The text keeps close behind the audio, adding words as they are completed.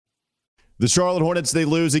The Charlotte Hornets, they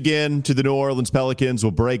lose again to the New Orleans Pelicans. We'll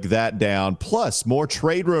break that down. Plus, more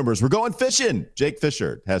trade rumors. We're going fishing. Jake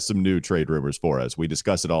Fisher has some new trade rumors for us. We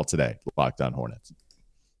discuss it all today. Locked On Hornets.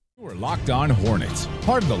 We're Locked On Hornets,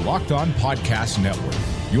 part of the Locked On Podcast Network.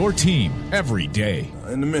 Your team every day.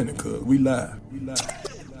 In a minute, cuz we live.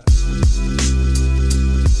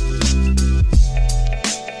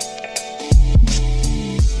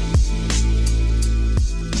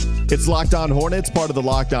 It's Locked On Hornets, part of the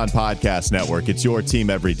Locked On Podcast Network. It's your team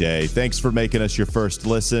every day. Thanks for making us your first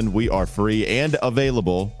listen. We are free and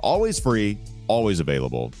available, always free, always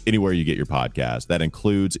available, anywhere you get your podcast. That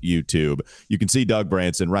includes YouTube. You can see Doug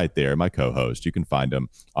Branson right there, my co-host. You can find him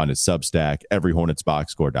on his Substack,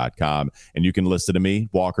 everyhornetsboxscore.com. And you can listen to me,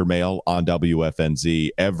 Walker Mail, on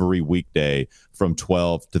WFNZ every weekday from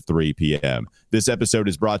 12 to 3 p.m. This episode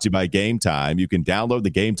is brought to you by Game Time. You can download the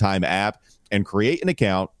Game Time app and create an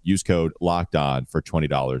account. Use code Locked On for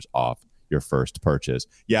 $20 off your first purchase.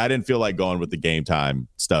 Yeah, I didn't feel like going with the Game Time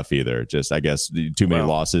stuff either. Just, I guess, too many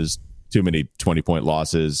losses, too many 20-point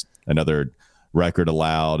losses, another record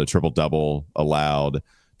allowed, a triple-double allowed,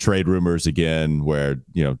 trade rumors again where,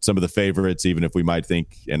 you know, some of the favorites, even if we might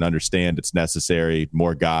think and understand it's necessary,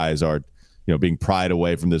 more guys are, you know, being pried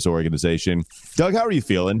away from this organization. Doug, how are you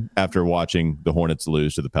feeling after watching the Hornets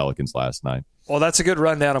lose to the Pelicans last night? Well, that's a good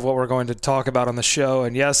rundown of what we're going to talk about on the show.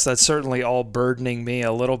 And yes, that's certainly all burdening me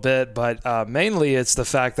a little bit, but mainly it's the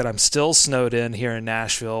fact that I'm still snowed in here in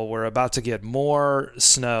Nashville. We're about to get more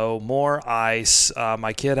snow, more ice.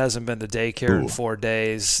 My kid hasn't been to daycare in 4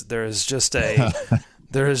 days. There is just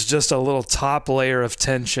a little top layer of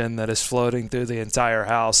tension that is floating through the entire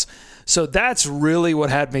house. So that's really what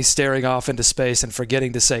had me staring off into space and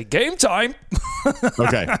forgetting to say game time.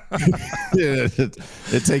 Okay.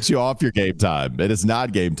 It takes you off your game time. It is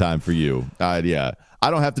not game time for you. Yeah. I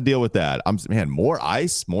don't have to deal with that. More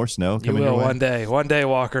ice, more snow coming your way. One day,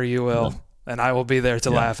 Walker, you will. And I will be there to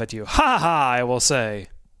laugh at you. Ha ha, I will say.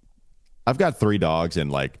 I've got 3 dogs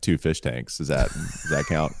and like 2 fish tanks. Does that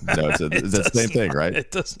count? No, it's the same thing, right?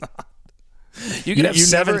 It does not. You could have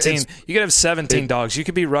 17. You could have 17 dogs. You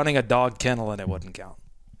could be running a dog kennel and it wouldn't count.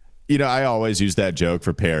 You know, I always use that joke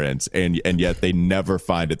for parents, and yet they never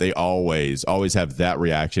find it. They always have that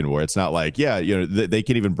reaction where it's not like, yeah, you know, they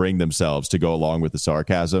can even bring themselves to go along with the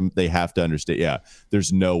sarcasm. They have to understand, yeah,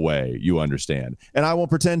 there's no way you understand. And I won't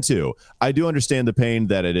pretend to. I do understand the pain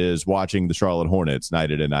that it is watching the Charlotte Hornets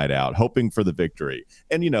night in and night out, hoping for the victory.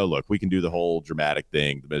 And, you know, look, we can do the whole dramatic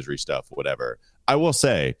thing, the misery stuff, whatever. I will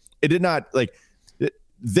say, it did not, like,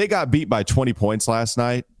 they got beat by 20 points last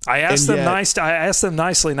night. I asked them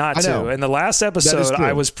nicely not to. In the last episode,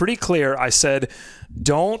 I was pretty clear. I said,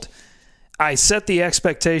 I set the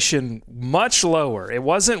expectation much lower. It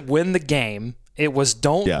wasn't win the game. It was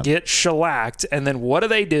don't get shellacked. And then what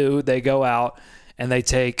do? They go out and they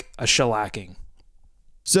take a shellacking.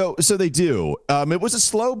 So they do. It was a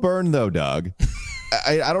slow burn though, Doug.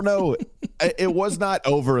 I don't know. It was not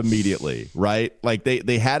over immediately, right? Like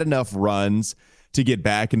they had enough runs to get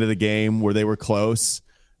back into the game where they were close.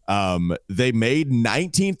 They made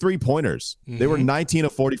 19 3-pointers. Mm-hmm. They were 19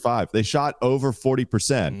 of 45. They shot over 40%.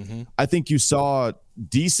 Mm-hmm. I think you saw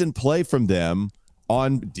decent play from them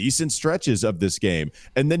on decent stretches of this game.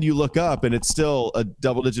 And then you look up and it's still a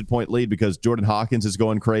double-digit point lead because Jordan Hawkins is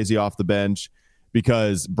going crazy off the bench,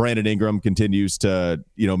 because Brandon Ingram continues to,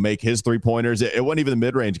 you know, make his 3-pointers. It wasn't even the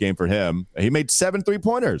mid-range game for him. He made 7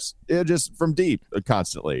 3-pointers just from deep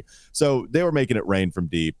constantly. So they were making it rain from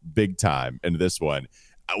deep big time in this one.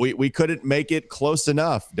 We couldn't make it close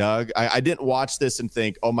enough, Doug. I didn't watch this and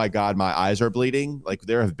think, oh my God, my eyes are bleeding. Like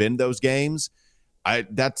there have been those games. There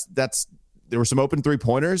were some open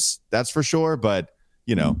 3-pointers, that's for sure. But,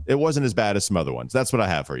 you know, it wasn't as bad as some other ones. That's what I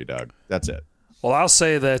have for you, Doug. That's it. Well, I'll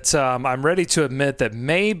say that I'm ready to admit that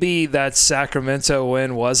maybe that Sacramento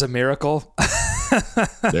win was a miracle.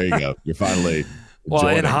 There you go. You're finally well,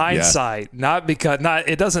 in hindsight,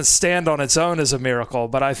 it doesn't stand on its own as a miracle,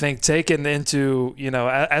 but I think taken into, you know,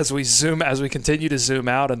 as we continue to zoom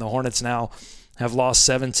out, and the Hornets now have lost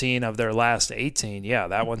 17 of their last 18. Yeah,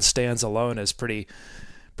 that one stands alone as pretty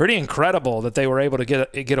incredible that they were able to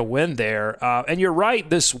get a win there. And you're right,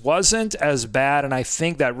 this wasn't as bad, and I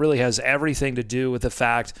think that really has everything to do with the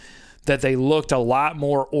fact that they looked a lot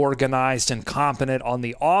more organized and competent on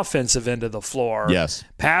the offensive end of the floor. Yes.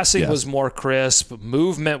 Passing was more crisp.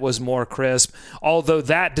 Movement was more crisp, although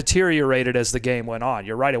that deteriorated as the game went on.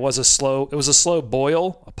 You're right, it was a slow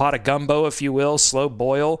boil, a pot of gumbo, if you will, slow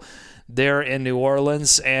boil there in New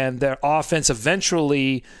Orleans, and their offense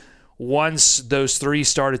eventually once those threes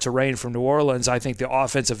started to rain from New Orleans, I think the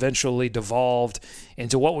offense eventually devolved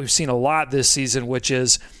into what we've seen a lot this season, which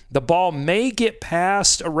is the ball may get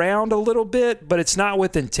passed around a little bit, but it's not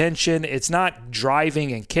with intention. It's not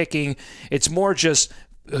driving and kicking. It's more just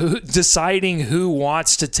deciding who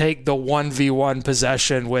wants to take the 1v1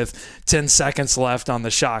 possession with 10 seconds left on the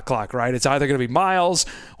shot clock, right? It's either going to be Miles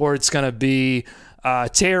or it's going to be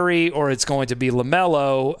Terry, or it's going to be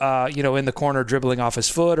LaMelo, in the corner dribbling off his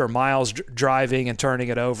foot, or Miles driving and turning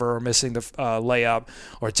it over or missing the layup.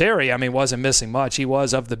 Or Terry, wasn't missing much. He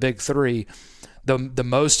was, of the big three, the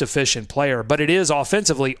most efficient player. But it is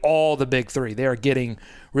offensively all the big three. They are getting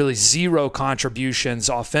really zero contributions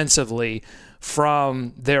offensively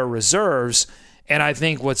from their reserves. And I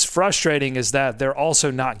think what's frustrating is that they're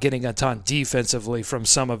also not getting a ton defensively from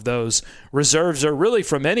some of those reserves, or really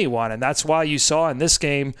from anyone. And that's why you saw in this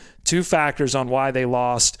game two factors on why they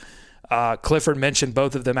lost. Clifford mentioned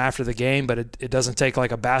both of them after the game, but it doesn't take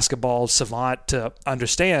like a basketball savant to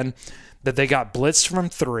understand that they got blitzed from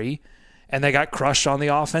three and they got crushed on the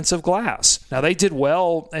offensive glass. Now, they did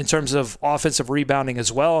well in terms of offensive rebounding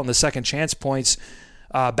as well, and the second chance points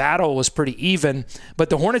battle was pretty even, but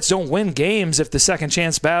the Hornets don't win games if the second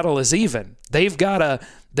chance battle is even. They've got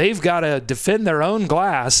to defend their own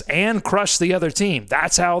glass and crush the other team.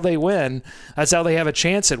 That's how they win. That's how they have a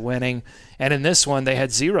chance at winning. And in this one, they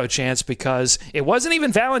had zero chance because it wasn't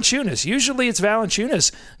even Valanciunas. Usually it's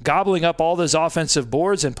Valanciunas gobbling up all those offensive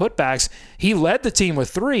boards and putbacks. He led the team with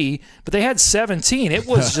 3, but they had 17. It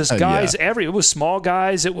was just guys, it was small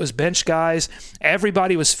guys, it was bench guys.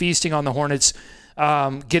 Everybody was feasting on the Hornets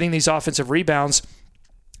getting these offensive rebounds.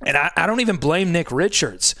 And I don't even blame Nick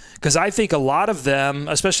Richards, because I think a lot of them,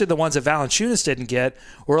 especially the ones that Valanciunas didn't get,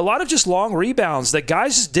 were a lot of just long rebounds that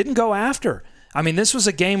guys just didn't go after. This was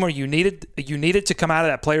a game where you needed to come out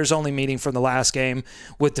of that players-only meeting from the last game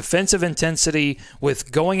with defensive intensity,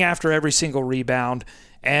 with going after every single rebound,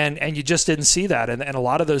 and you just didn't see that. And a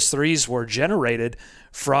lot of those threes were generated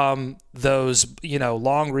from those,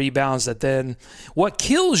 long rebounds that then what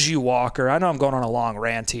kills you, Walker, I know I'm going on a long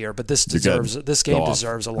rant here, but this game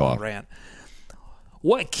deserves a long rant.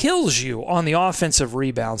 What kills you on the offensive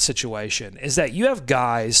rebound situation is that you have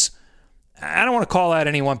guys, I don't want to call out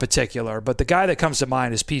anyone particular, but the guy that comes to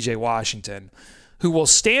mind is PJ Washington, who will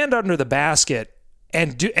stand under the basket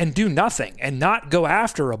and do nothing and not go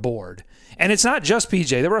after a board. And it's not just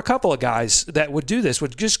PJ. There were a couple of guys that would do this,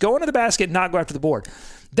 would just go into the basket and not go after the board.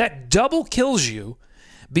 That double kills you,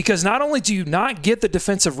 because not only do you not get the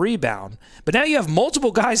defensive rebound, but now you have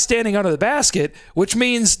multiple guys standing under the basket, which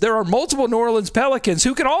means there are multiple New Orleans Pelicans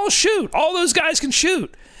who can all shoot. All those guys can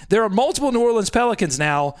shoot. There are multiple New Orleans Pelicans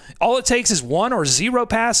now. All it takes is 1 or 0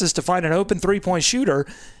 passes to find an open three-point shooter,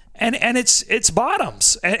 and it's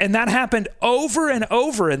bottoms. And that happened over and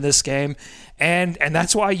over in this game. And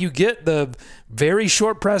that's why you get the very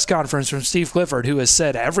short press conference from Steve Clifford, who has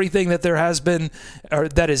said everything that there has been or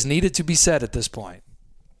that is needed to be said at this point.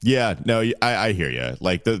 Yeah, no, I hear you.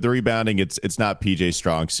 Like the rebounding, it's not PJ's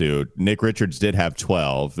strong suit. Nick Richards did have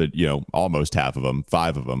 12, almost half of them,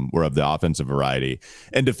 5 of them were of the offensive variety.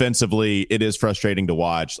 And defensively, it is frustrating to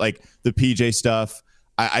watch. Like the PJ stuff,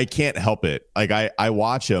 I can't help it. Like I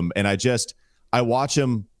watch him and I watch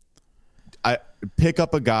him. I pick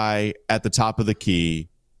up a guy at the top of the key,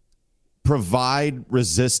 provide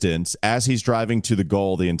resistance as he's driving to the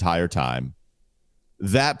goal the entire time.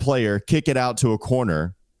 That player kick it out to a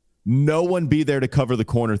corner, no one be there to cover the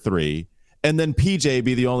corner 3, and then PJ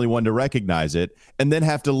be the only one to recognize it, and then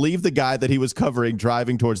have to leave the guy that he was covering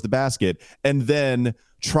driving towards the basket, and then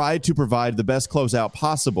try to provide the best closeout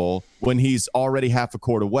possible when he's already half a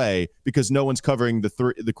court away because no one's covering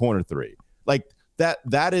the corner 3. Like,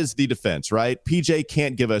 that is the defense, right? PJ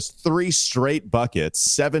can't give us 3 straight buckets,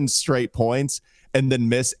 7 straight points, and then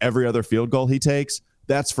miss every other field goal he takes.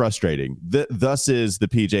 That's frustrating. Thus is the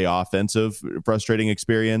PJ offensive frustrating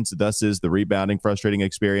experience. Thus is the rebounding frustrating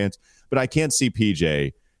experience. But I can't see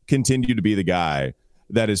PJ continue to be the guy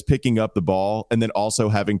that is picking up the ball and then also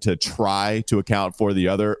having to try to account for the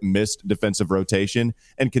other missed defensive rotation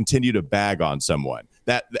and continue to bag on someone.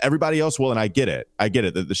 That everybody else will, and I get it.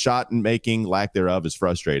 The shot making, lack thereof, is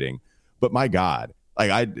frustrating. But my God,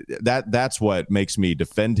 that's what makes me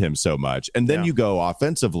defend him so much. And then you go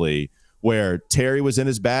offensively, where Terry was in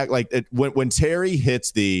his back. When Terry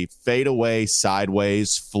hits the fadeaway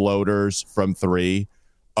sideways floaters from 3,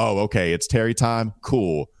 oh, okay, it's Terry time.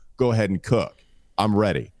 Cool. Go ahead and cook. I'm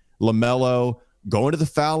ready. LaMelo going to the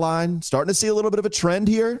foul line, starting to see a little bit of a trend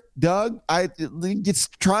here, Doug. It's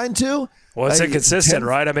trying to. Well, it's inconsistent,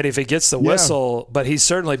 right? I mean, if he gets the whistle, but he's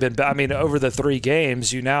certainly been – I mean, over the 3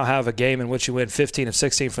 games, you now have a game in which you win 15 of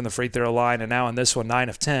 16 from the free throw line, and now in this one, 9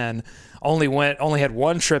 of 10. Only had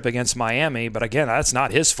 1 trip against Miami, but again, that's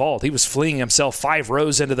not his fault. He was fleeing himself 5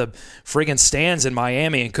 rows into the friggin' stands in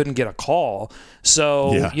Miami and couldn't get a call.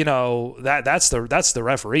 So, that's the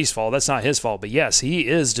referee's fault. That's not his fault. But yes, he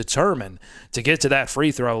is determined to get to that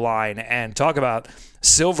free throw line, and talk about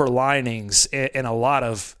silver linings in a lot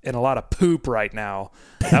of poop right now.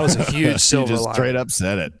 That was a huge silver lining. Straight up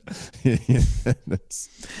said it.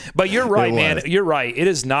 But you're right, man. You're right. It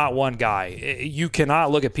is not one guy. You cannot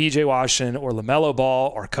look at P.J. Washington or LaMelo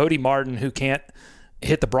Ball or Cody Martin, who can't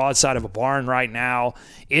hit the broadside of a barn right now.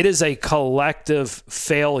 It is a collective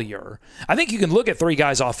failure. I think you can look at 3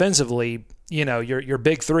 guys offensively, your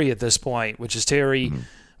big 3 at this point, which is Terry,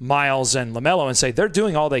 Miles, and LaMelo, and say they're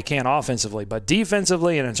doing all they can offensively, but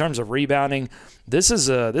defensively and in terms of rebounding, this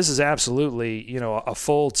is absolutely a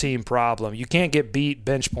full team problem. You can't get beat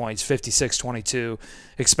bench points 56-22,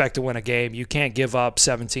 expect to win a game. You can't give up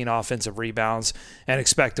 17 offensive rebounds and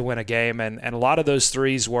expect to win a game. And a lot of those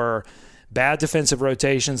threes were bad defensive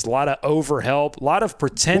rotations, a lot of overhelp, a lot of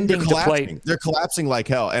pretending to play. They're collapsing like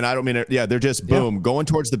hell, and I don't mean it. Yeah, they're just going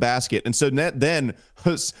towards the basket, and so now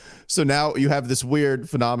you have this weird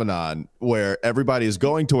phenomenon where everybody is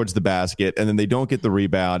going towards the basket, and then they don't get the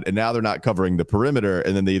rebound, and now they're not covering the perimeter,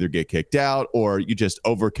 and then they either get kicked out or you just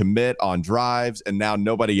overcommit on drives, and now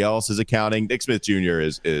nobody else is accounting. Nick Smith Jr.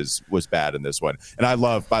 was bad in this one, and I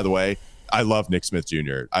love Nick Smith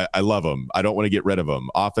Jr. I love him. I don't want to get rid of him.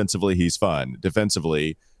 Offensively, he's fun.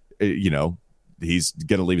 Defensively, he's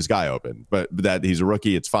going to leave his guy open. But that he's a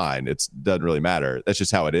rookie, it's fine. It doesn't really matter. That's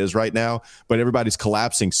just how it is right now. But everybody's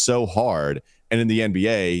collapsing so hard. And in the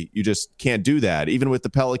NBA, you just can't do that. Even with the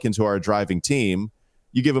Pelicans, who are a driving team,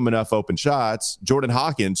 you give them enough open shots. Jordan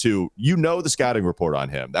Hawkins, who the scouting report on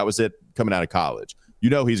him. That was it coming out of college.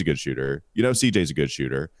 He's a good shooter. CJ's a good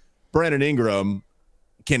shooter. Brandon Ingram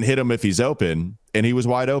can hit him if he's open, and he was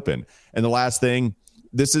wide open. And the last thing,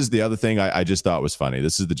 this is the other thing I just thought was funny.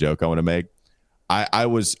 This is the joke I want to make. I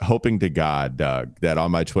was hoping to God, Doug, that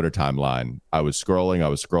on my Twitter timeline, I was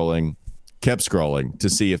scrolling, kept scrolling to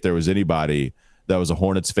see if there was anybody that was a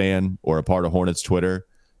Hornets fan or a part of Hornets Twitter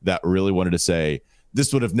that really wanted to say,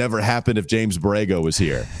 this would have never happened if James Borrego was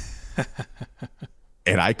here.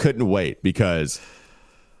 And I couldn't wait, because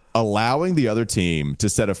allowing the other team to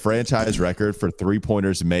set a franchise record for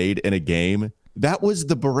 3-pointers made in a game, that was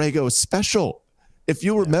the Borrego special. If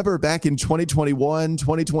you remember back in 2021,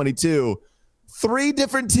 2022, 3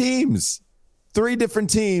 different teams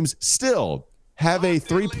still have a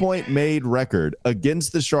 3-point made record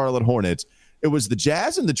against the Charlotte Hornets. It was the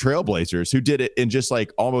Jazz and the Trailblazers who did it in just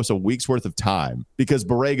like almost a week's worth of time, because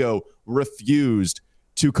Borrego refused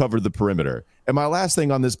to cover the perimeter. And my last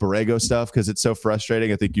thing on this Borrego stuff, because it's so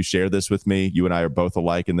frustrating, I think you share this with me. You and I are both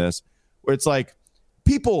alike in this, where it's like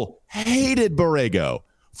people hated Borrego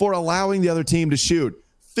for allowing the other team to shoot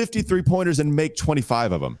 53 pointers and make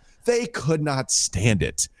 25 of them. They could not stand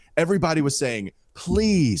it. Everybody was saying,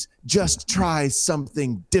 please just try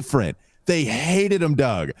something different. They hated him,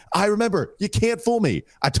 Doug. I remember, you can't fool me.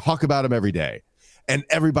 I talk about him every day, and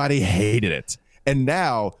everybody hated it. And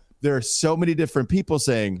now there are so many different people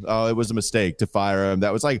saying, oh, it was a mistake to fire him.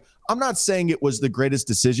 That was like, I'm not saying it was the greatest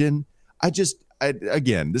decision.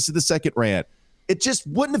 Again, this is the second rant. It just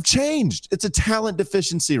wouldn't have changed. It's a talent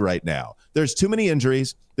deficiency right now. There's too many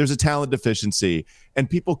injuries. There's a talent deficiency, and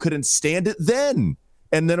people couldn't stand it then.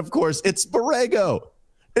 And then, of course, it's Borrego.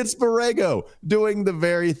 It's Borrego doing the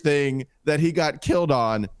very thing that he got killed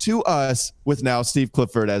on to us, with now Steve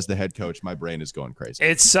Clifford as the head coach. My brain is going crazy.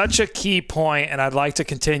 It's such a key point, and I'd like to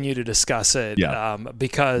continue to discuss it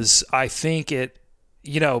because I think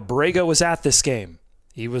Borrego was at this game.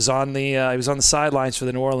 He was on the sidelines for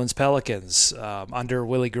the New Orleans Pelicans under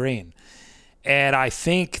Willie Green. And I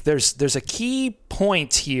think there's a key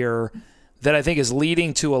point here that I think is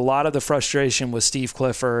leading to a lot of the frustration with Steve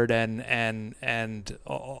Clifford and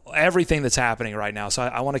everything that's happening right now. So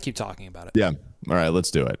I want to keep talking about it. Yeah. All right,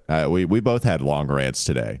 let's do it. We both had long rants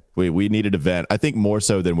today. We needed a vent. I think more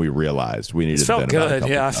so than we realized. We needed. It felt good.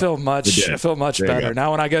 Yeah, I feel much better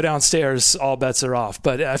now. When I go downstairs, all bets are off.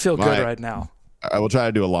 But I feel good right now. I will try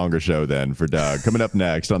to do a longer show then for Doug. Coming up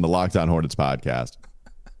next on the Locked On Hornets podcast.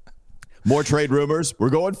 More trade rumors. We're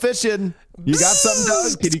going fishing. You got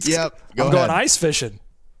something, Doug? Yep. I'm going ice fishing.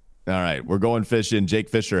 All right. We're going fishing. Jake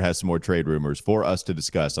Fisher has some more trade rumors for us to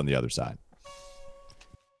discuss on the other side.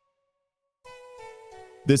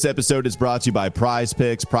 This episode is brought to you by Prize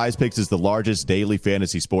Picks. Prize Picks is the largest daily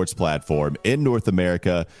fantasy sports platform in North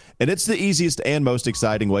America, and it's the easiest and most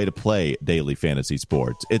exciting way to play daily fantasy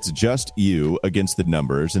sports. It's just you against the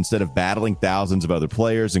numbers. Instead of battling thousands of other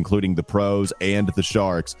players, including the pros and the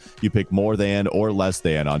sharks, you pick more than or less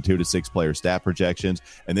than on 2 to 6 player stat projections,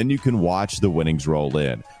 and then you can watch the winnings roll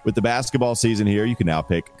in. With the basketball season here, you can now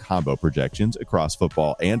pick combo projections across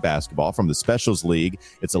football and basketball from the Specials League.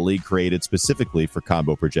 It's a league created specifically for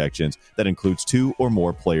combo projections that includes 2 or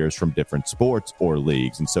more players from different sports or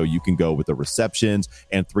leagues. And so you can go with the receptions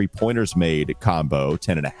and 3-pointers made combo,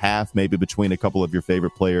 10.5 maybe between a couple of your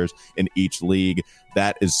favorite players in each league.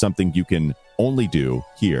 That is something you can only do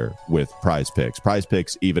here with Prize Picks. Prize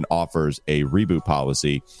Picks even offers a reboot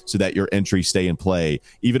policy so that your entries stay in play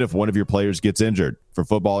even if one of your players gets injured. For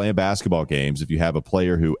football and basketball games, if you have a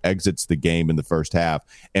player who exits the game in the first half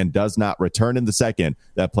and does not return in the second,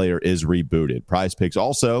 that player is rebooted. Prize Picks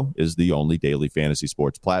also is the only daily fantasy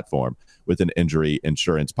sports platform with an injury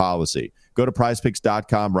insurance policy. Go to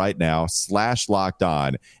prizepicks.com right now,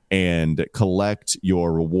 /lockedon, and collect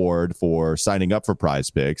your reward for signing up for Prize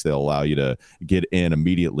Picks. They'll allow you to get in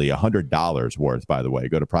immediately, $100 worth, by the way.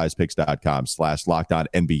 Go to prizepicks.com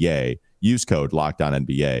 /LockedOnNBA. Use code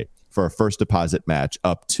LockedOnNBA for a first deposit match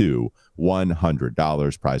up to $100.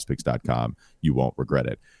 Prizepicks.com. You won't regret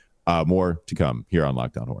it. More to come here on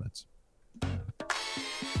Locked On Hornets.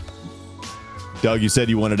 Doug, you said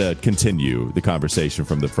you wanted to continue the conversation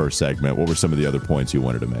from the first segment. What were some of the other points you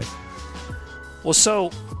wanted to make? Well, so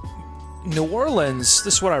New Orleans,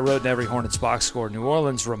 this is what I wrote in every Hornets box score. New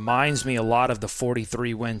Orleans reminds me a lot of the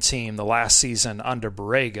 43-win team the last season under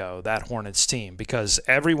Borrego, that Hornets team, because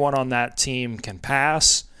everyone on that team can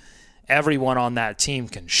pass, everyone on that team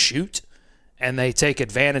can shoot, and they take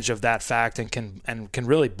advantage of that fact and can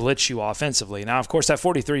really blitz you offensively. Now, of course, that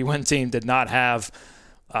 43-win team did not have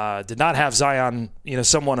Zion,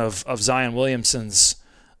 someone of Zion Williamson's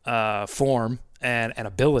form and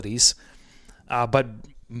abilities. But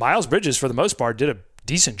Miles Bridges, for the most part, did a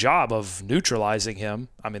decent job of neutralizing him.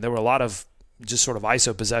 I mean, there were a lot of just sort of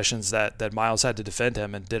ISO possessions that Miles had to defend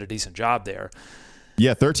him and did a decent job there.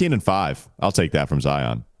 Yeah, 13 and 5. I'll take that from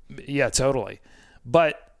Zion. Yeah, totally.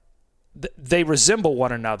 But they resemble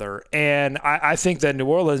one another, and I think that New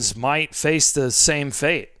Orleans might face the same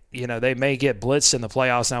fate. They may get blitzed in the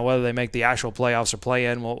playoffs. Now, whether they make the actual playoffs or play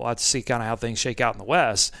in, we'll have to see kind of how things shake out in the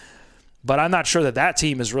West. But I'm not sure that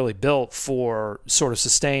team is really built for sort of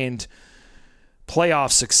sustained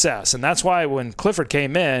playoff success. And that's why when Clifford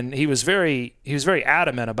came in, he was very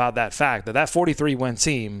adamant about that fact, that 43-win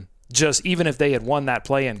team, just even if they had won that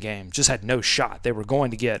play-in game, just had no shot. They were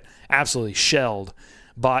going to get absolutely shelled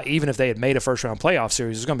by, even if they had made a first-round playoff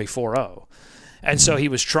series, it was going to be 4-0. And so he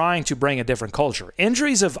was trying to bring a different culture.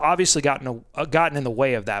 Injuries have obviously gotten in the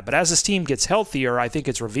way of that. But as this team gets healthier, I think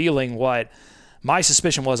it's revealing what my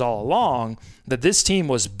suspicion was all along, that this team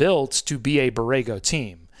was built to be a Borrego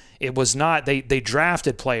team. It was not, they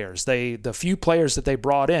drafted players. The few players that they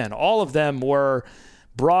brought in, all of them were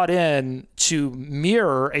brought in to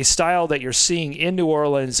mirror a style that you're seeing in New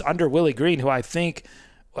Orleans under Willie Green, who I think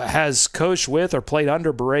has coached with or played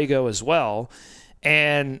under Borrego as well.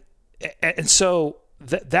 And so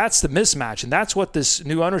that's the mismatch, and that's what this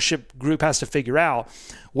new ownership group has to figure out.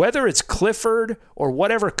 Whether it's Clifford or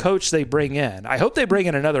whatever coach they bring in, I hope they bring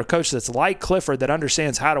in another coach that's like Clifford, that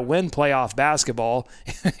understands how to win playoff basketball,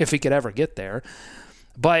 if he could ever get there.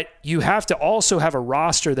 But you have to also have a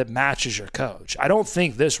roster that matches your coach. I don't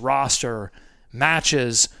think this roster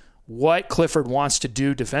matches what Clifford wants to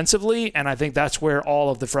do defensively, and I think that's where all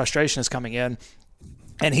of the frustration is coming in.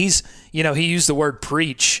 And he used the word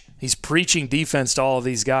preach. He's preaching defense to all of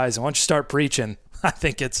these guys. And once you start preaching, I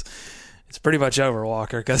think it's pretty much over,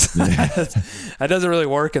 Walker, because that doesn't really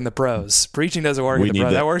work in the pros. Preaching doesn't work in the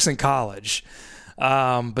pros. That works in college.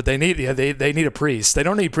 But they need a priest. They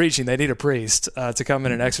don't need preaching. They need a priest to come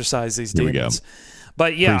in and exercise these demons.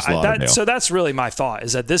 But yeah, so that's really my thought,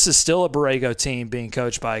 is that this is still a Borrego team being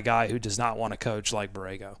coached by a guy who does not want to coach like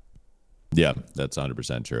Borrego. Yeah, that's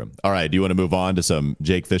 100% true. All right, do you want to move on to some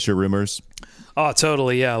Jake Fisher rumors? Oh,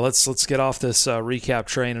 totally. Yeah, let's get off this recap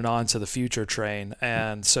train and on to the future train.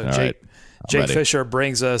 And so Jake Fisher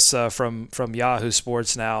brings us from Yahoo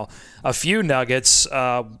Sports now a few nuggets.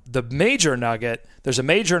 The major nugget, there's a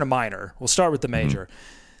major and a minor. We'll start with the major.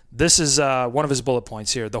 Mm-hmm. This is one of his bullet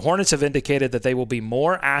points here. The Hornets have indicated that they will be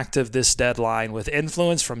more active this deadline with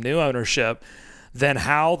influence from new ownership than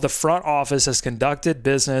how the front office has conducted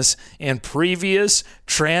business in previous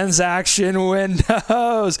transaction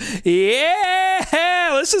windows.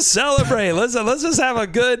 Yeah, let's just celebrate. Let's just have a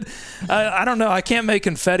good. I don't know. I can't make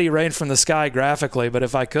confetti rain from the sky graphically, but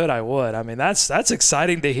if I could, I would. I mean, that's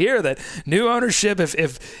exciting to hear that new ownership.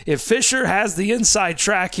 If Fisher has the inside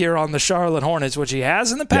track here on the Charlotte Hornets, which he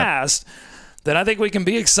has in the past, then I think we can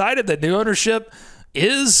be excited that new ownership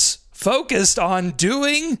is focused on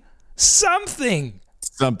doing something.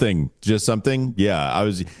 Just something.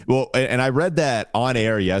 Yeah, and I read that on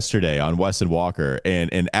air yesterday on Wes and Walker,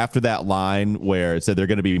 and after that line where it said they're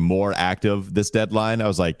going to be more active this deadline, I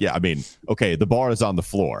was like, yeah, I mean, okay, the bar is on the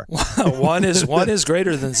floor. one is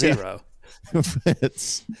greater than zero.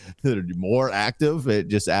 It's more active,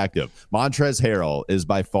 just active. Montrezl Harrell is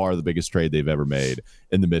by far the biggest trade they've ever made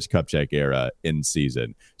in the Mitch Kupchak era in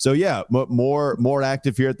season. So yeah, more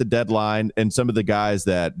active here at the deadline, and some of the guys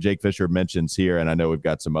that Jake Fisher mentions here, and I know we've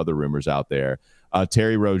got some other rumors out there.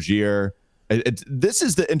 Terry Rozier. This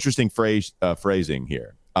is the interesting phrasing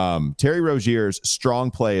here. Terry Rozier's strong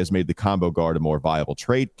play has made the combo guard a more viable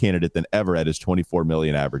trade candidate than ever at his $24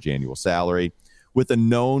 million average annual salary, with a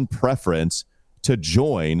known preference to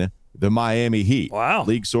join the Miami Heat. Wow.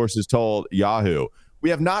 League sources told Yahoo. We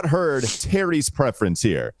have not heard Terry's preference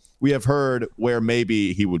here. We have heard where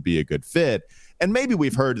maybe he would be a good fit, and maybe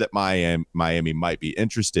we've heard that Miami might be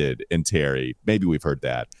interested in Terry. Maybe we've heard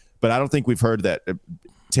that, but I don't think we've heard that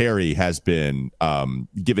Terry has been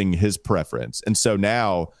giving his preference. And so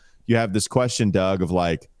now you have this question, Doug, of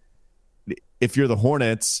like, if you're the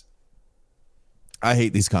Hornets, I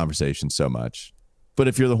hate these conversations so much. But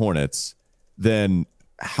if you're the Hornets, then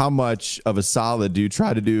how much of a solid do you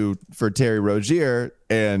try to do for Terry Rozier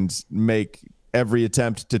and make every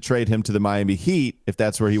attempt to trade him to the Miami Heat if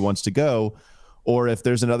that's where he wants to go? Or if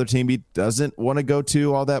there's another team he doesn't want to go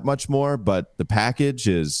to all that much more, but the package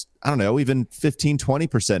is, I don't know, even 15,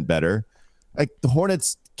 20% better. Like, the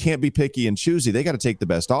Hornets can't be picky and choosy. They got to take the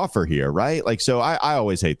best offer here, right? Like, so I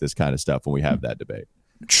always hate this kind of stuff when we have that debate.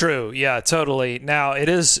 True. Yeah, totally. Now, it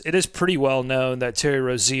is pretty well known that Terry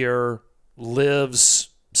Rozier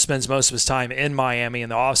spends most of his time in Miami in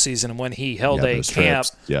the offseason, and when he held a camp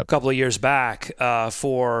a couple of years back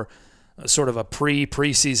for sort of a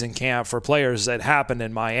preseason camp for players that happened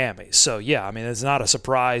in Miami. So, yeah, I mean, it's not a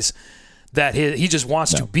surprise that he just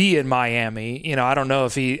wants to be in Miami. You know, I don't know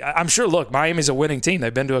if I'm sure, look, Miami's a winning team.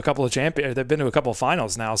 They've been to a couple of they've been to a couple of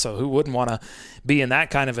finals now, so who wouldn't want to be in that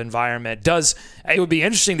kind of environment? It would be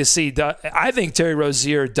interesting to see. I think Terry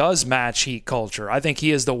Rozier does match Heat culture. I think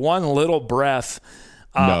he is the one little breath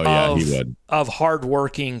of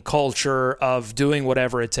hardworking culture, of doing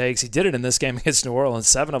whatever it takes. He did it in this game against New Orleans,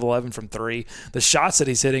 7 of 11 from 3. The shots that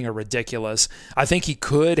he's hitting are ridiculous. I think he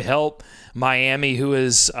could help Miami, who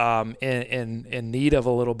is in need of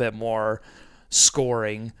a little bit more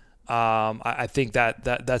scoring. I think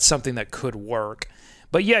that's something that could work.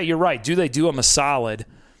 But yeah, you're right. Do they do him a solid?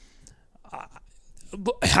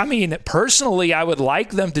 I mean, personally, I would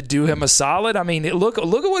like them to do him a solid. I mean, look at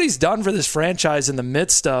what he's done for this franchise in the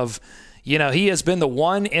midst of, you know, he has been the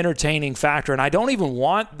one entertaining factor, and I don't even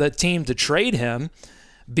want the team to trade him,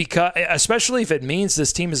 because especially if it means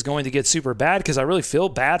this team is going to get super bad, because I really feel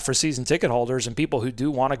bad for season ticket holders and people who do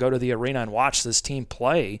want to go to the arena and watch this team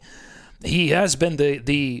play. He has been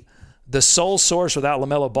the sole source without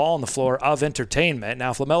LaMelo Ball on the floor of entertainment.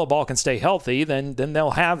 Now, if LaMelo Ball can stay healthy, then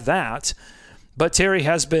they'll have that. But Terry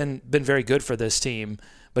has been very good for this team.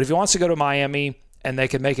 But if he wants to go to Miami and they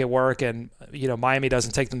can make it work, and you know Miami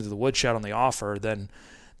doesn't take them to the woodshed on the offer, then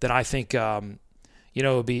I think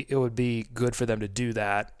it would be good for them to do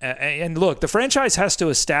that. And look, the franchise has to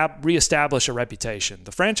reestablish a reputation.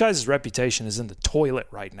 The franchise's reputation is in the toilet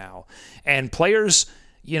right now, and players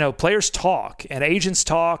talk, and agents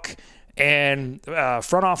talk, and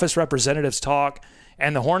front office representatives talk,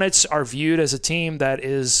 and the Hornets are viewed as a team that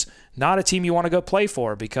is not a team you want to go play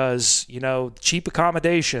for because, you know, cheap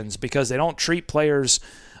accommodations, because they don't treat players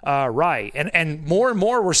right. And more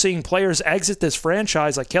we're seeing players exit this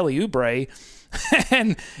franchise, like Kelly Oubre,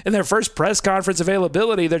 and in their first press conference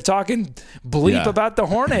availability, they're talking bleep about the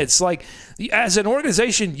Hornets. Like, as an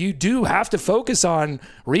organization, you do have to focus on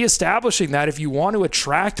reestablishing that if you want to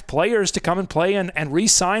attract players to come and play and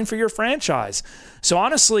re-sign for your franchise. So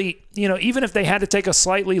honestly, you know, even if they had to take a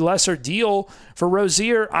slightly lesser deal for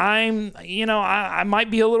Rozier, I might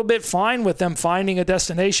be a little bit fine with them finding a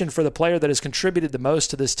destination for the player that has contributed the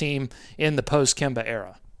most to this team in the post-Kemba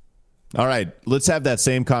era. All right, let's have that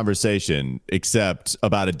same conversation, except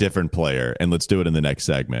about a different player, and let's do it in the next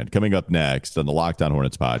segment. Coming up next on the Locked On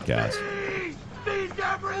Hornets podcast.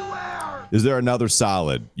 Is there another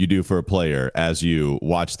solid you do for a player as you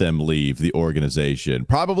watch them leave the organization?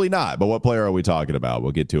 Probably not, but what player are we talking about?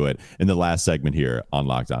 We'll get to it in the last segment here on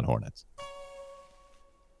Locked On Hornets.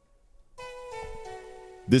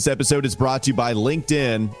 This episode is brought to you by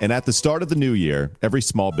LinkedIn, and at the start of the new year, every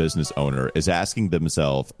small business owner is asking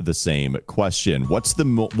themselves the same question. What's the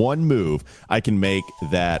one move I can make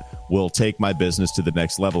that will take my business to the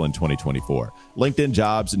next level in 2024? LinkedIn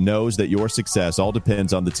Jobs knows that your success all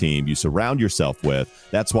depends on the team you surround yourself with.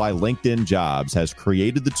 That's why LinkedIn Jobs has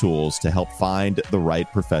created the tools to help find the right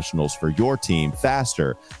professionals for your team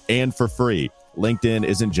faster and for free. LinkedIn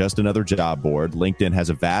isn't just another job board. LinkedIn has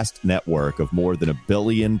a vast network of more than 1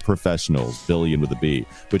 billion professionals, billion with a B,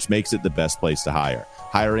 which makes it the best place to hire.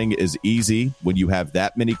 Hiring is easy when you have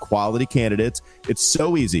that many quality candidates. It's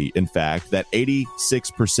so easy, in fact, that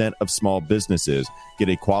 86% of small businesses get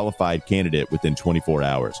a qualified candidate within 24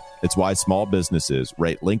 hours. It's why small businesses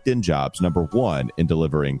rate LinkedIn Jobs #1 in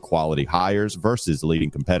delivering quality hires versus leading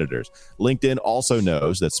competitors. LinkedIn also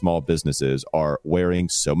knows that small businesses are wearing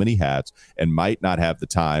so many hats and might not have the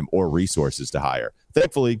time or resources to hire.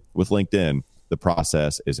 Thankfully, with LinkedIn, the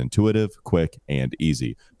process is intuitive, quick, and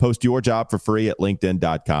easy. Post your job for free at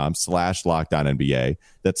linkedin.com/LockedOnNBA.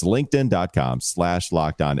 That's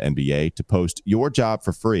linkedin.com/LockedOnNBA to post your job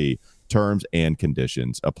for free. Terms and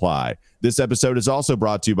conditions apply. This episode is also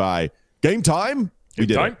brought to you by Game Time. We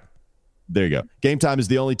did it. There you go. Game Time is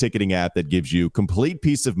the only ticketing app that gives you complete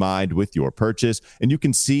peace of mind with your purchase, and you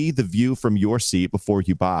can see the view from your seat before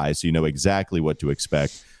you buy, so you know exactly what to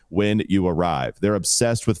expect when you arrive. They're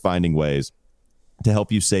obsessed with finding ways to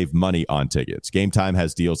help you save money on tickets. Game Time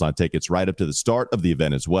has deals on tickets right up to the start of the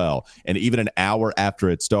event as well. And even an hour after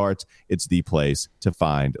it starts, it's the place to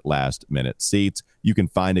find last-minute seats. You can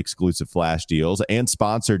find exclusive flash deals and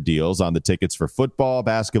sponsored deals on the tickets for football,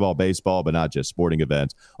 basketball, baseball, but not just sporting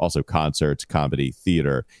events, also concerts, comedy,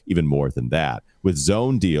 theater, even more than that. With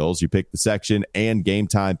zone deals, you pick the section and Game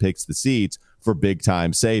Time picks the seats for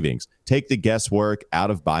big-time savings. Take the guesswork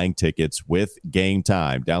out of buying tickets with Game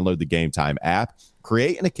Time. Download the Game Time app,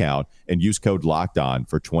 create an account, and use code LOCKEDON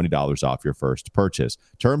for $20 off your first purchase.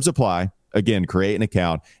 Terms apply. Again, create an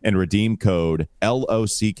account and redeem code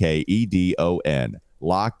LOCKEDON,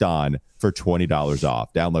 Locked On, for $20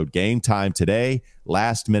 off. Download Game Time today.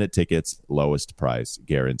 Last-minute tickets, lowest price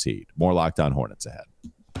guaranteed. More Locked On Hornets ahead.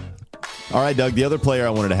 All right, Doug, the other player I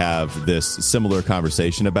wanted to have this similar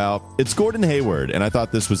conversation about, it's Gordon Hayward, and I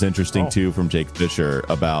thought this was interesting, too, from Jake Fisher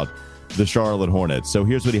about the Charlotte Hornets. So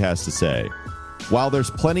here's what he has to say. While there's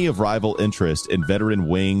plenty of rival interest in veteran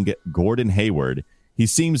wing Gordon Hayward, he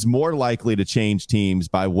seems more likely to change teams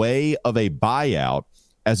by way of a buyout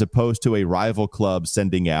as opposed to a rival club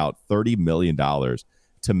sending out $30 million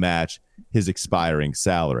to match his expiring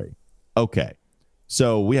salary. Okay.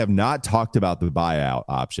 So we have not talked about the buyout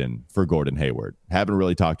option for Gordon Hayward. Haven't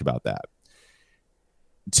really talked about that.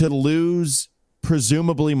 To lose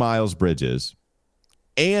presumably Miles Bridges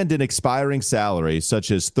and an expiring salary such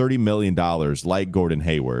as $30 million like Gordon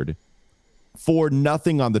Hayward for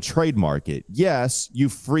nothing on the trade market. Yes, you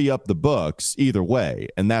free up the books either way,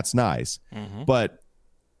 and that's nice. Mm-hmm. But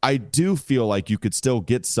I do feel like you could still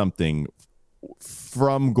get something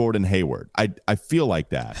from Gordon Hayward. I feel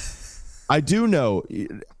like that. I do know.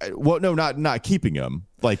 Well, no, not keeping him,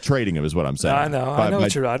 like trading him is what I'm saying. I know. I know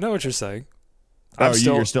what you're saying.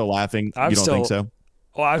 You're still laughing? You don't think so?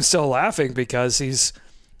 Well, I'm still laughing because he's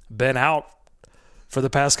been out for the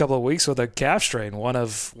past couple of weeks with a calf strain, one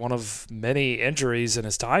of many injuries in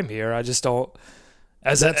his time here. I just don't.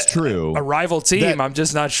 That's true. A rival team, I'm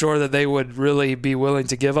just not sure that they would really be willing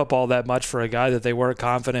to give up all that much for a guy that they weren't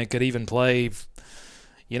confident could even play,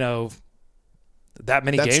 that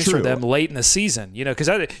many games for them late in the season. Because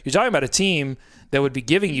you're talking about a team that would be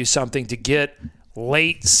giving you something to get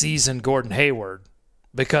late season Gordon Hayward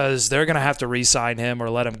because they're going to have to re-sign him or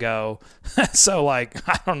let him go. So, I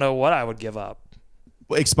don't know what I would give up.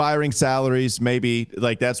 Expiring salaries, maybe,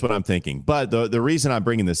 that's what I'm thinking. But the reason I'm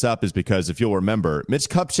bringing this up is because if you'll remember, Mitch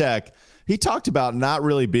Kupchak, he talked about not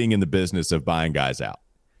really being in the business of buying guys out.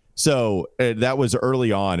 So that was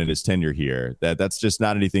early on in his tenure here. That's just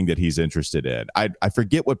not anything that he's interested in. I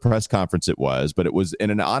forget what press conference it was, but it was in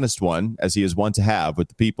an honest one, as he is one to have with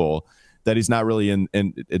the people, that he's not really in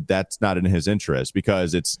that's not in his interest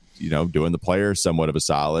because it's, doing the player somewhat of a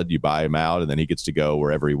solid. You buy him out and then he gets to go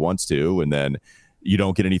wherever he wants to. And then you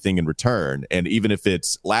don't get anything in return. And even if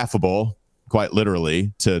it's laughable, quite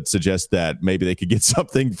literally, to suggest that maybe they could get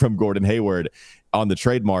something from Gordon Hayward on the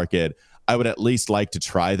trade market, I would at least like to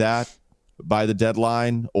try that by the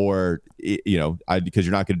deadline or, because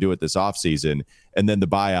you're not going to do it this offseason. And then the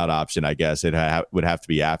buyout option, I guess, would have to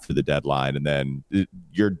be after the deadline. And then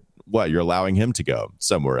you're allowing him to go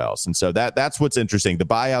somewhere else. And so that's what's interesting. The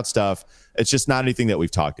buyout stuff, it's just not anything that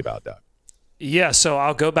we've talked about, Doug. Yeah, so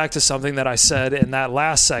I'll go back to something that I said in that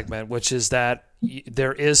last segment, which is that,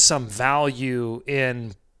 there is some value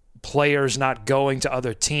in players not going to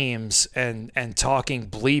other teams and talking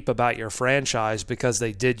bleep about your franchise because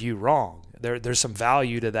they did you wrong. There's some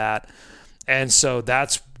value to that. And so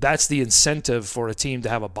that's the incentive for a team to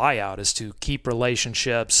have a buyout, is to keep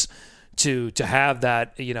relationships, to have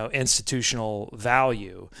that, institutional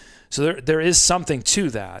value. So there is something to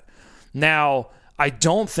that. Now, I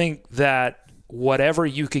don't think that whatever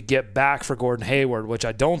you could get back for Gordon Hayward, which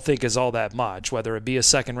I don't think is all that much, whether it be a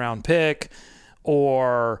second round pick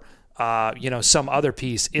or some other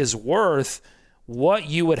piece, is worth what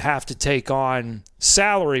you would have to take on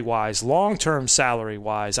salary-wise, long-term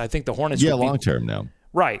salary-wise. I think the Hornets would be long-term now.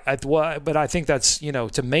 Right. But I think that's,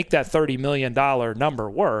 to make that $30 million number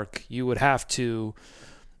work, you would have to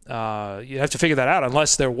figure that out,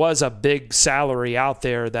 unless there was a big salary out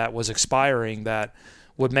there that was expiring that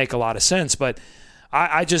would make a lot of sense. But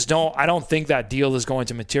I don't think that deal is going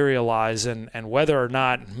to materialize, and whether or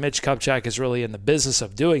not Mitch Kupchak is really in the business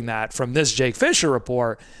of doing that, from this Jake Fisher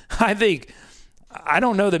report, I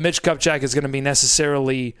don't know that Mitch Kupchak is going to be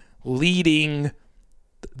necessarily leading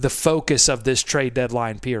the focus of this trade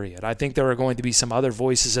deadline period. I think there are going to be some other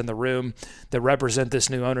voices in the room that represent this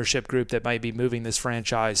new ownership group that might be moving this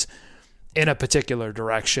franchise in a particular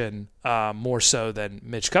direction, more so than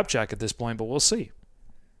Mitch Kupchak at this point, but we'll see.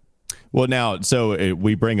 Well, now, so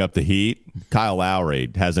we bring up the Heat. Kyle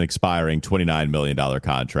Lowry has an expiring $29 million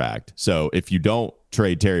contract. So if you don't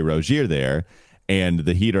trade Terry Rozier there, and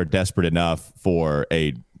the Heat are desperate enough for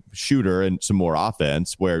a shooter and some more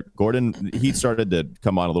offense, where Gordon, he started to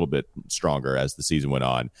come on a little bit stronger as the season went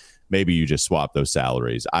on, maybe you just swap those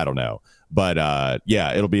salaries. I don't know. But,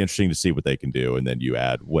 it'll be interesting to see what they can do, and then you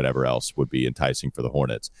add whatever else would be enticing for the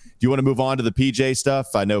Hornets. Do you want to move on to the PJ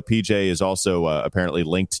stuff? I know PJ is also apparently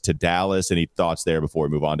linked to Dallas. Any thoughts there before we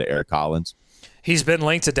move on to Eric Collins? He's been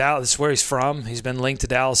linked to Dallas. That's where he's from. He's been linked to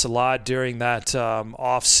Dallas a lot during that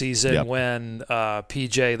off season when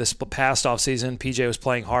this past off season, PJ was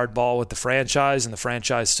playing hardball with the franchise, and the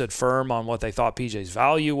franchise stood firm on what they thought PJ's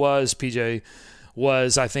value was. PJ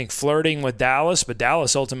was, I think, flirting with Dallas, but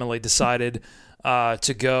Dallas ultimately decided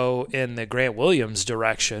to go in the Grant Williams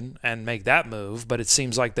direction and make that move. But it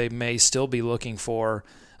seems like they may still be looking for,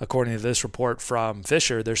 according to this report from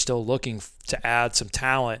Fisher, they're still looking to add some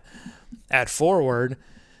talent at forward.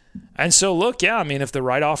 And so, look, if the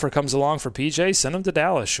right offer comes along for PJ, send him to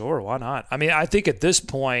Dallas. Sure, why not? I think at this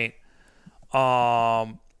point,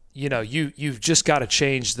 you've just got to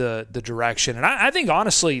change the direction. And I think,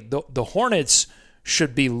 honestly, the Hornets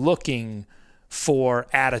should be looking for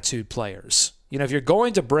attitude players. If you're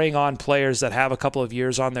going to bring on players that have a couple of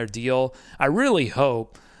years on their deal, I really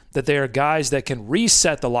hope that they are guys that can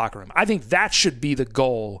reset the locker room. I think that should be the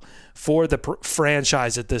goal for the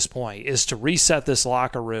franchise at this point, is to reset this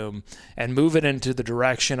locker room and move it into the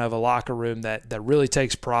direction of a locker room that really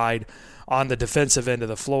takes pride on the defensive end of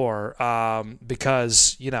the floor,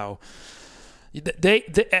 because, they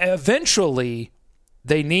eventually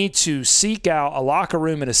they need to seek out a locker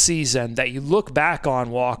room in a season that you look back on,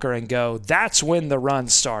 Walker, and go, that's when the run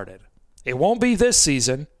started. It won't be this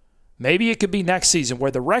season. Maybe it could be next season, where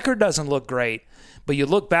the record doesn't look great, but you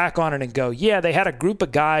look back on it and go, yeah, they had a group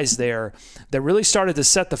of guys there that really started to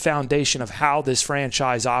set the foundation of how this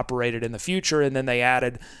franchise operated in the future, and then they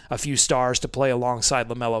added a few stars to play alongside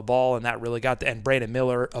LaMelo Ball, and that really and Brandon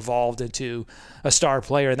Miller evolved into a star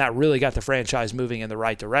player, and that really got the franchise moving in the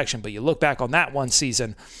right direction. But you look back on that one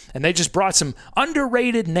season, and they just brought some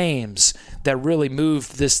underrated names that really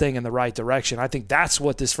moved this thing in the right direction. I think that's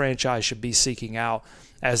what this franchise should be seeking out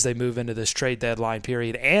as they move into this trade deadline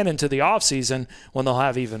period and into the offseason, when they'll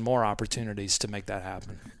have even more opportunities to make that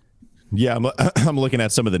happen. Yeah, I'm looking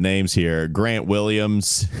at some of the names here. Grant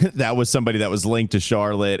Williams, that was somebody that was linked to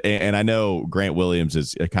Charlotte, and I know Grant Williams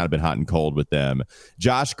has kind of been hot and cold with them.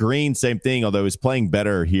 Josh Green, same thing, although he's playing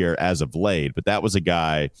better here as of late, but that was a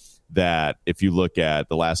guy that, if you look at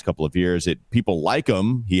the last couple of years, people like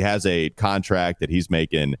him. He has a contract that he's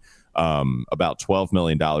making about $12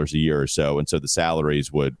 million a year or so, and so the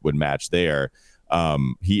salaries would match there.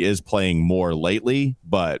 He is playing more lately,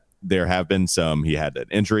 but there have been he had an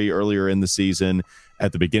injury earlier in the season.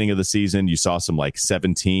 At the beginning of the season, you saw some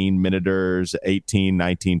 17 minuters, 18,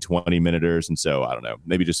 19, 20 minuters, and so I don't know,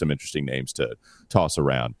 maybe just some interesting names to toss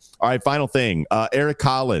around. All right, final thing, Eric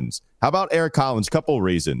Collins. How about Eric Collins? Couple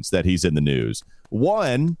reasons that he's in the news.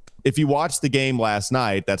 One, if you watched the game last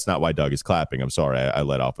night, that's not why Doug is clapping. I'm sorry, I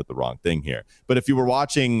led off with the wrong thing here. But if you were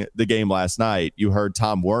watching the game last night, you heard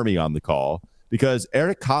Tom Wormy on the call, because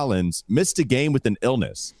Eric Collins missed a game with an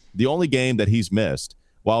illness, the only game that he's missed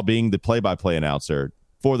while being the play-by-play announcer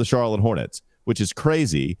for the Charlotte Hornets. which is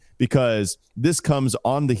crazy because this comes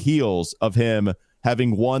on the heels of him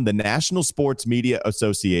having won the National Sports Media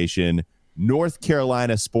Association North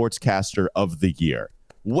Carolina Sportscaster of the Year.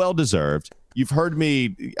 Well-deserved. You've heard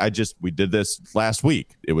me. We did this last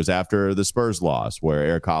week. It was after the Spurs loss where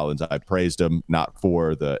Eric Collins, I praised him not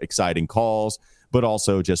for the exciting calls, but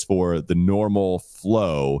also just for the normal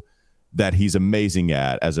flow that he's amazing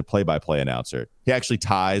at as a play-by-play announcer. He actually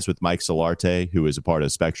ties with Mike Solarte, who is a part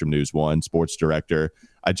of Spectrum News 1, sports director.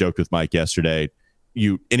 I joked with Mike yesterday.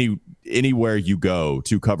 Anywhere you go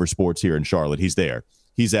to cover sports here in Charlotte, he's there.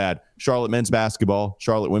 He's at Charlotte men's basketball,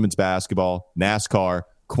 Charlotte women's basketball, NASCAR,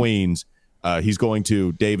 Queens. He's going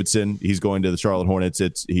to Davidson. He's going to the Charlotte Hornets.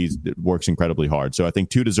 He works incredibly hard. So I think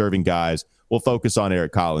two deserving guys. We'll focus on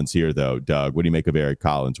Eric Collins here, though. Doug, what do you make of Eric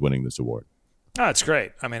Collins winning this award? Oh, it's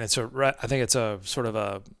great. I mean, I think it's a sort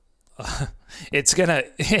of it's going to,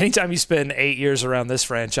 anytime you spend 8 years around this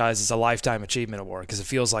franchise, it's a lifetime achievement award because it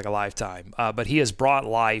feels like a lifetime. But he has brought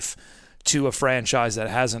life to a franchise that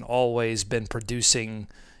hasn't always been producing,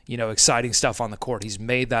 exciting stuff on the court. He's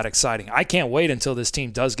made that exciting. I can't wait until this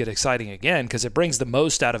team does get exciting again because it brings the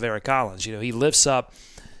most out of Eric Collins. He lifts up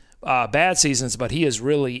bad seasons, but he is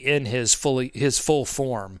really in his full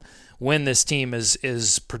form when this team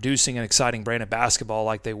is producing an exciting brand of basketball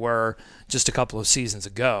like they were just a couple of seasons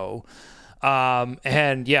ago.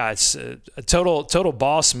 And yeah, it's a total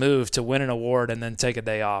boss move to win an award and then take a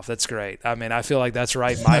day off. That's great. I mean, I feel like that's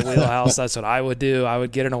right in my wheelhouse. That's what I would do. I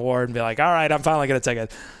would get an award and be like, all right, I'm finally going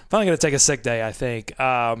to take a sick day, I think.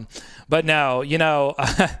 But no,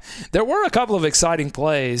 there were a couple of exciting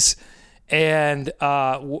plays, and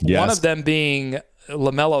one of them being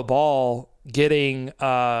LaMelo Ball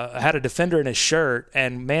had a defender in his shirt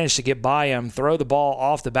and managed to get by him, throw the ball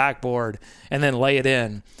off the backboard, and then lay it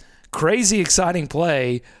in. Crazy exciting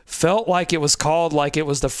play. Felt like it was called like it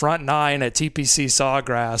was the front nine at TPC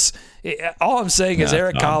Sawgrass. All I'm saying is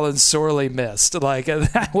Eric Collins sorely missed. Like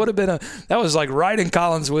that would have been that was like right in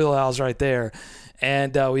Collins' wheelhouse right there.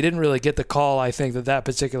 And we didn't really get the call, I think, that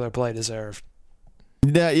particular play deserved.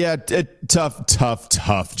 Yeah,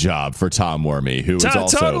 tough job for Tom Wormy, who is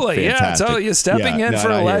also totally, fantastic. You're stepping in for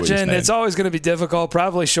a legend. It's always going to be difficult,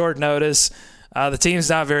 probably short notice. The team's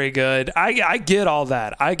not very good. I get all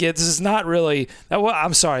that. This is not really.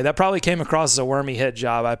 I'm sorry. That probably came across as a Wormy hit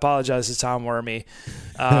job. I apologize to Tom Wormy,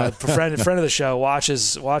 friend of the show.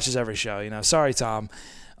 Watches every show. Sorry, Tom.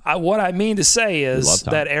 What I mean to say is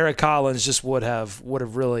that Eric Collins just would have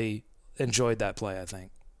really enjoyed that play, I think.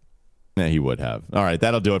 Yeah, he would have. All right,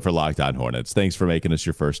 that'll do it for Locked On Hornets. Thanks for making us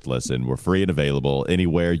your first listen. We're free and available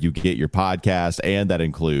anywhere you get your podcast, and that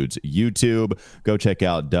includes YouTube. Go check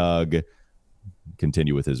out Doug.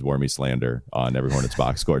 Continue with his Wormy slander on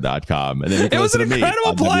everyhornetsboxscore.com. And then you can listen to me. It was an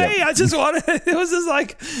incredible play. It was just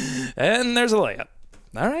like, and there's a layup.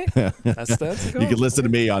 All right. That's you can listen to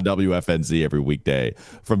me on WFNZ every weekday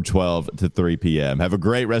from 12 to 3 p.m. Have a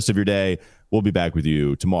great rest of your day. We'll be back with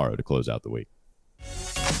you tomorrow to close out the week.